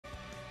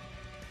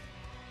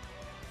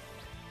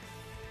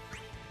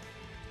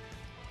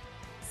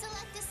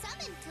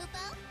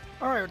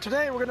Alright,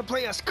 today we're gonna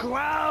play as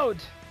Cloud!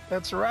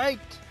 That's right,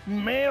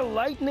 Male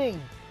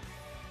Lightning!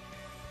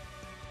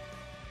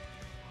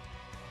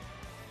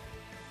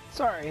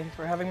 Sorry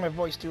for having my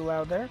voice too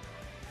loud there.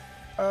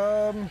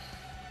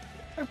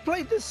 I've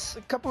played this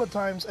a couple of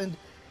times and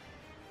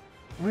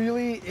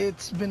really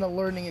it's been a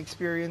learning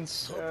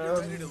experience. Hope you're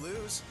ready to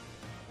lose.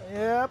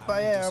 Yep,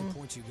 I am.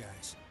 Disappoint you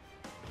guys.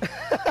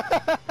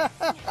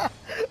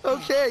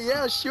 Okay,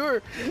 yeah,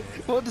 sure.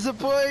 Won't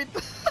disappoint.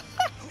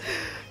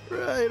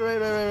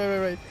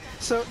 Right.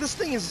 So this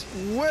thing is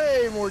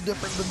way more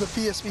different than the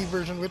PSP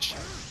version, which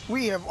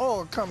we have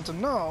all come to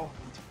know.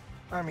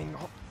 I mean,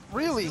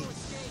 really.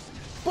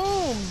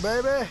 Boom,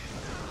 baby.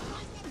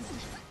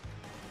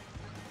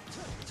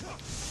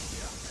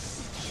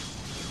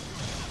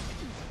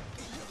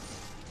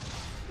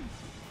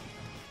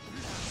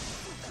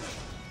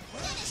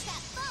 Finish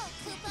that foe,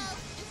 Kupo!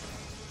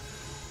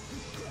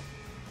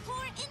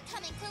 Core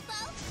incoming, Kupo!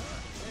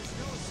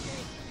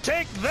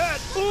 Take that!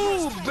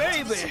 Ooh,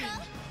 baby!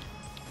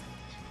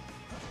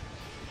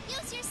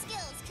 Use your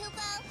skills,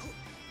 Kupo!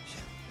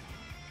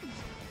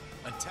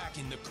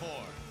 Attacking the core.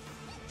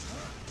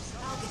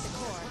 I'll get the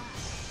core.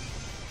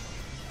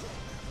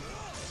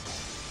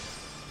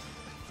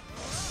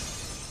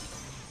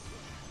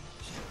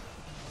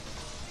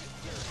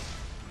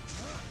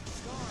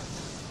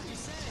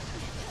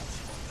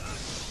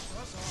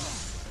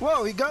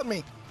 Whoa, he got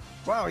me!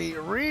 Wow, he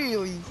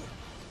really... Use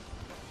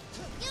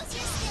your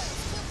skills,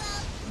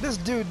 Kupo! This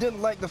dude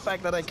didn't like the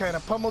fact that I kind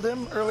of pummeled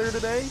him earlier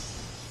today.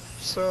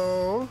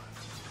 So...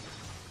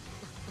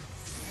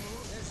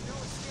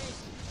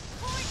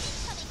 Core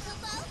incoming,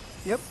 Kupo!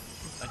 Yep.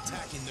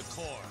 Attacking the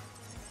core.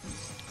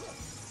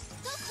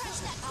 Go crush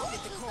that foe,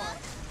 Kupo!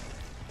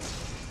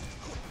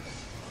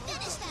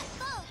 Finish that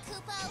foe,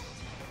 Kupo!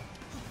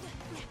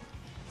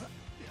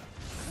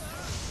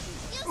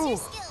 Use Ooh. your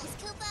skills,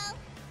 Kupo!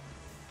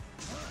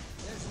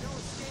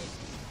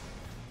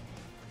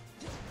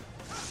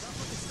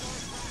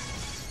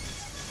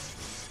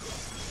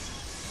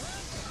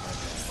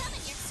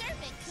 Summon your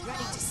serpent, Kupo!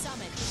 Ready to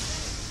summon.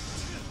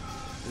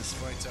 This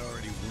fight's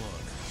already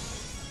won.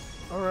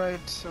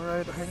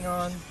 Alright, hang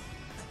on.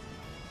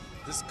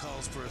 This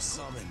calls for a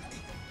summon.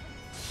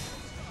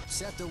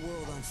 Set the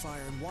world on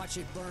fire and watch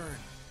it burn.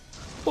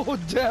 Oh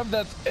damn,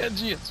 that's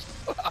edgy as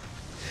fuck.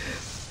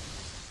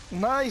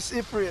 Nice,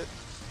 Ifrit.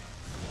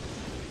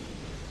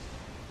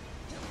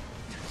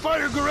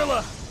 Fire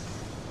Gorilla!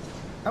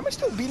 Am I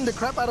still beating the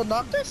crap out of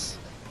Noctis?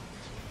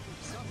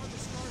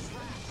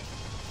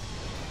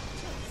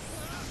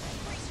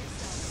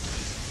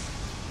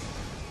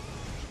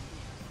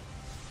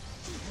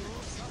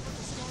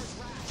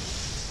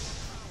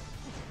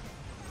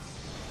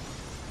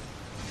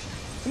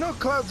 You know,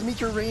 Cloud's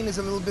Meteor Rain is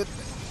a little bit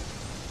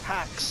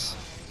hacks.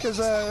 Because,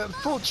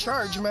 full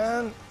charge,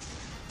 man.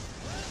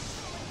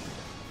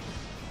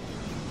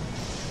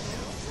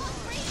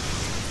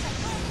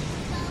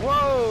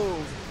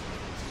 Whoa!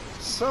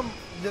 Gone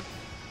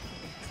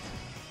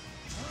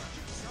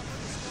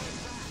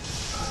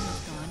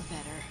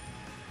better.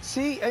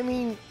 See, I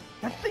mean,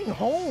 that thing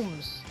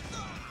homes.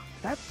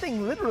 That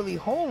thing literally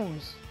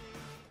homes.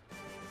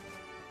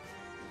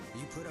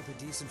 You put up a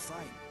decent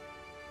fight.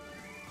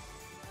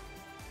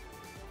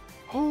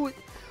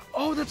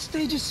 Oh, that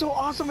stage is so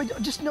awesome. I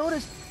just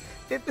noticed.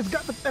 It's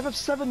got the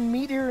FF7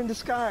 meteor in the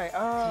sky.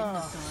 Couldn't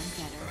Ah, have gone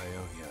better. I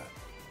owe ya.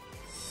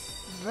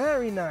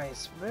 very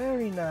nice,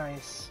 very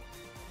nice.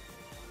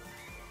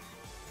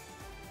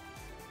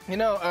 You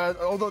know,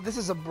 although this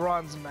is a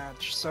bronze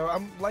match, so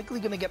I'm likely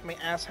gonna get my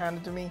ass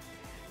handed to me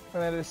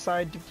when I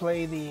decide to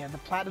play the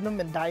platinum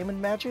and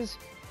diamond matches,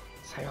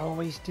 as I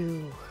always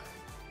do.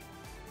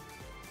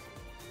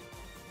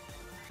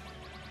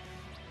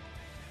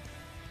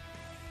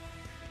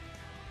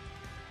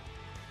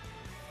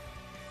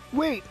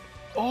 Wait!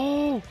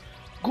 Oh!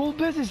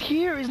 Golbez is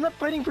here! He's not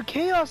fighting for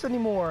Chaos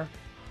anymore!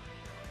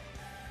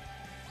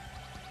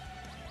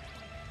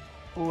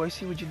 Oh, I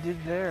see what you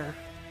did there.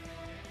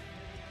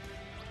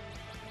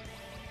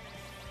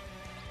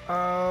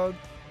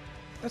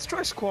 Let's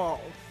try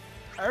Squall.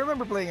 I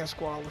remember playing a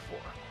Squall before.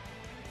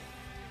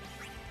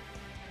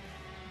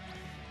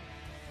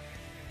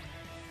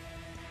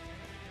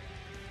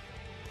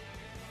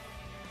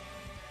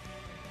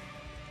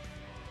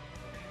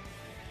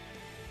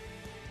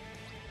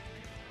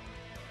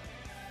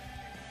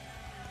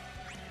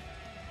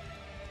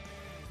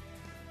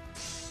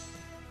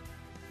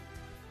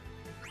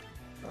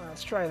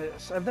 Let's try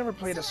this. I've never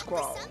played a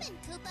Squall. Summon,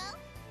 Kupo!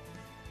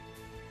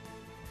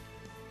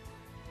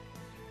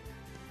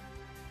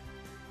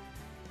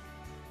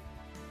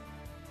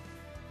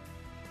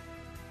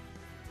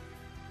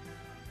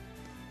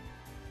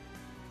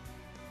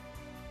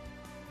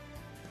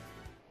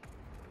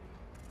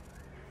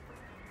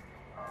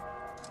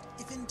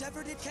 If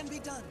endeavored, it can be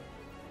done.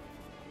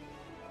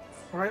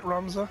 Right,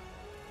 Ramza?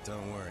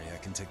 Don't worry, I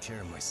can take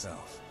care of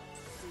myself.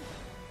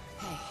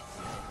 Hey,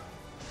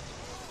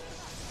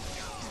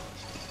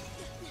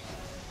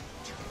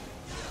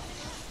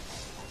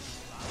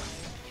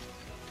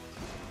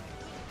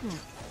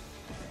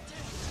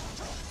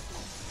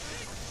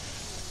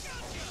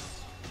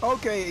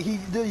 Okay,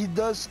 he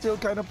does still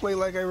kind of play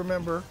like I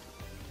remember.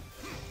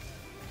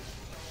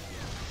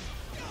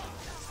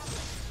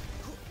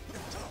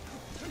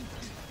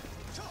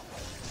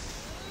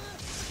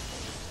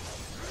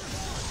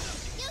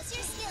 Use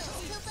your skills,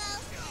 Kupo.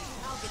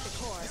 I'll get the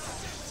core.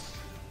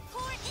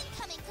 Core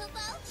incoming,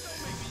 Kupo.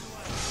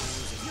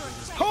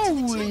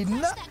 Holy Crush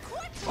no! that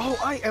core, Kupo. Oh,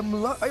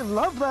 I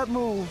love that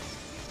move.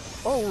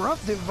 Oh,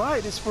 rough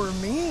divide is for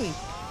me.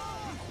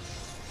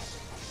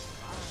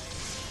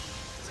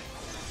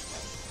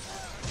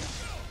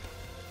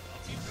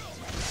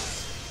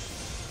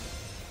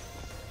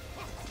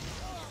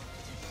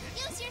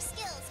 Use your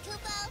skills,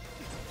 Kupo.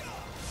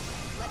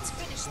 Let's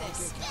finish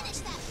this. Finish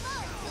that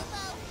foe,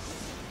 Kupo.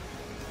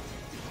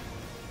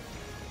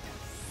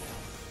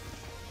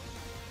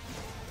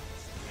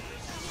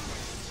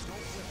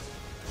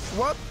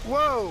 What?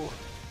 Whoa!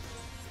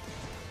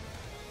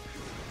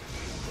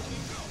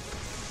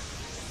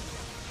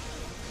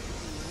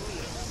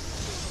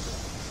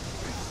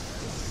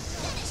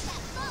 Finish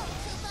that foe,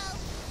 Kupo.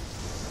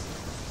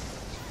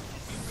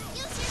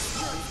 Use your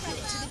skills,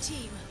 Credit to Kupo. the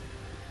team.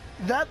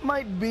 That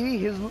might be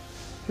his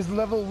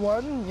level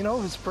 1, you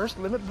know, his first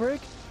limit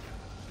break.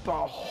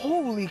 But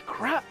holy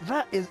crap,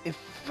 that is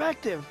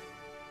effective.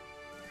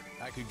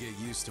 I could get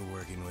used to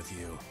working with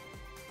you.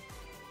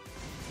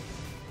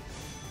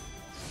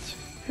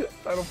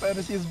 Final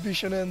Fantasy is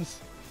Bishanens.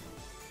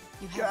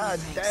 You have God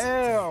my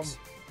thanks.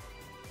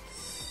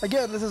 damn.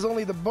 Again, this is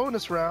only the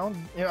bonus round,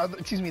 you know,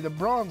 excuse me, the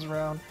bronze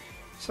round,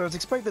 so it's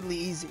expectedly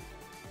easy.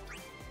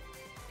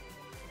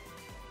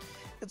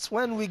 It's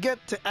when we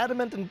get to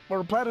Adamant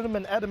or Platinum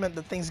and Adamant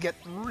that things get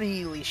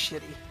really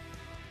shitty.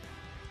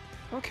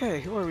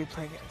 Okay, who are we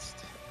playing against?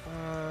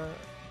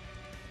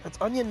 That's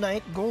Onion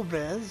Knight,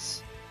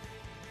 Golbez.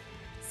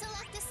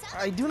 Select a summon,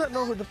 I do not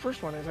know Kupo. who the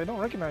first one is. I don't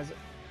recognize it.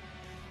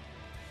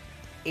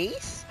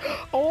 Ace?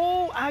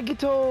 Oh,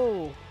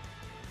 Agito!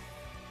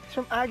 It's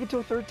from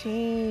Agito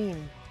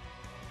 13.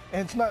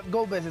 And it's not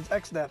Golbez, it's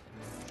X-Death.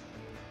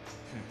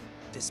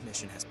 This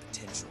mission has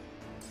potential.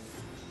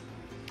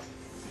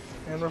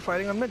 And we're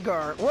fighting on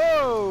Midgar.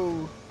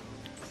 Whoa!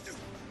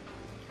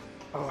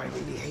 Oh, I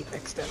really hate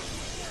X-Death.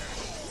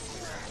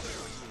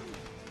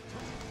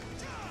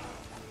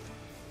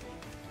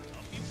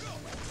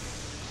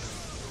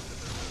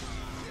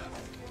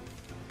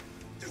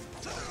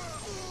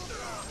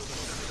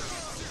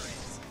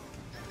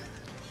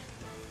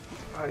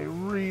 I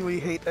really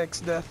hate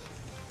X-Death.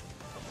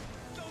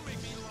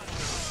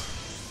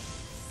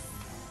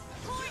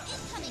 Core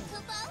incoming,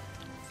 Kupo.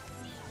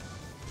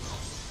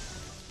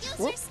 Use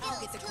Whoop. your skills,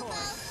 I'll get the Kupo.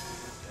 core.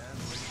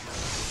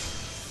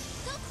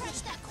 Go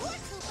crush that core,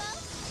 Kupo.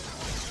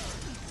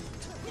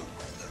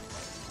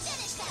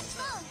 Finish that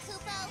phone,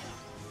 Kupo.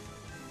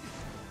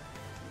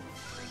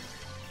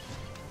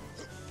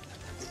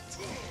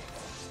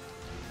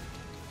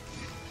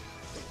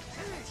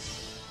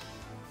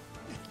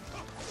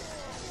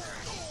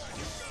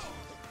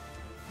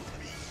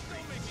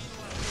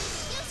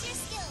 Use your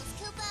skills,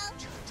 Kupo.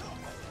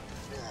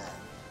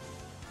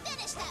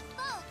 Finish that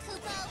phone,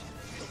 Kupo.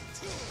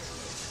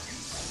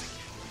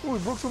 Ooh, he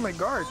broke through my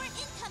guard. Core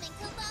incoming,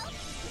 Kupo.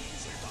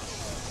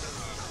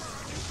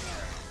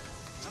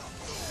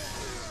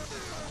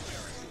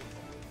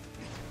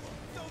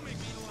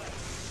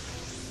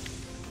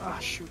 Ah,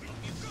 shoot.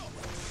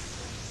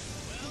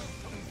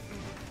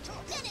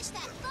 Finish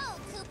that phone,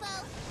 Kupo.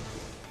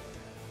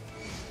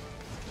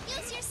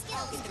 Use your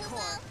skills, get the Kupo.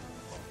 core.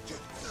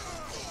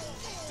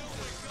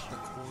 The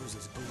core's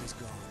as good as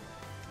gone.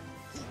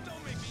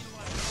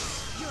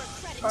 You're a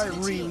credit I to the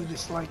really team.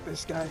 dislike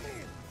this guy.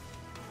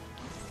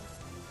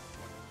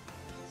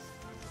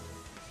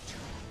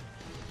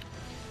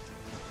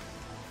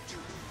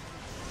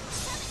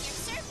 Summon your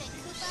serpent,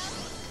 Kupo.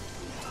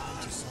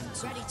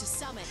 Ready to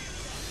summon.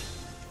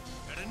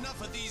 Got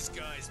enough of these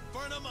guys.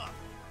 Burn them up.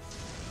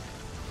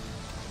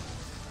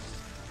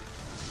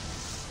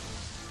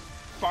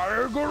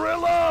 Fire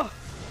Gorilla!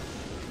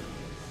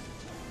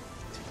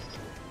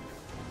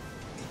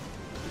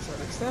 Is that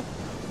X-Death?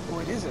 Oh,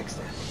 it is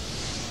X-Death.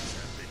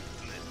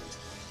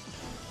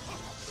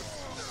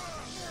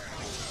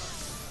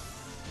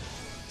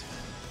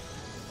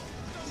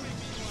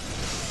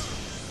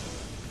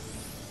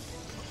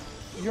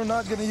 You're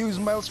not gonna use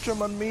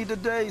Maelstrom on me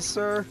today,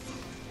 sir.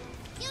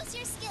 Use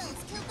your skills,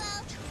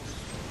 Kupo.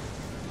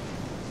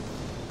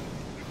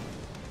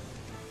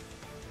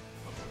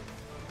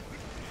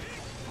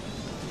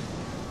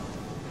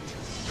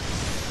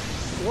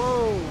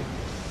 Whoa!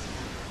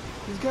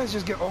 These guys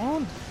just get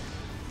on.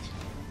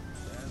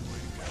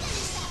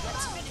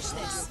 Let's finish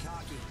this.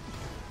 Cocky.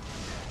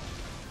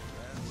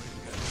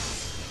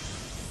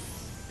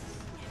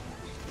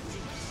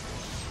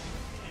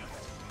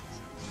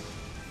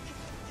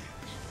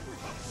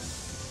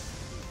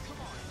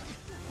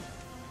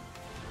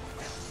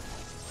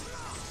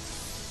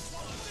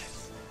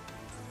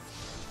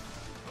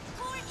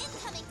 Core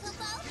incoming,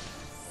 Kupo.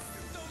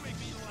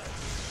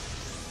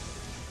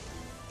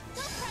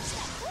 Go crush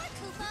that core,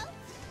 Kupo.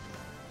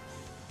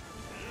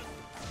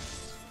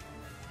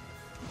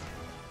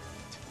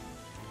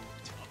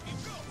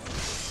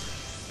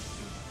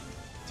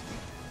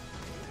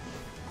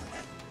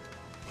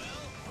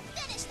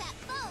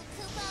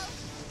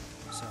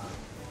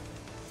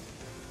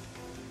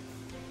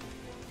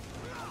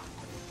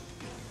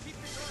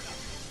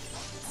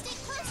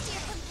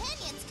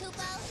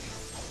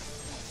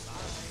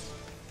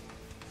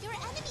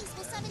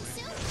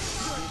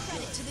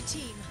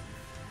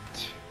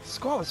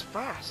 Squall is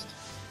fast.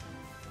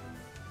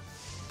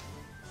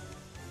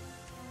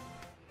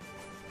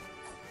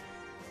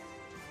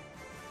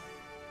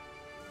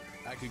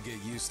 I could get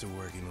used to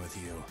working with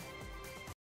you.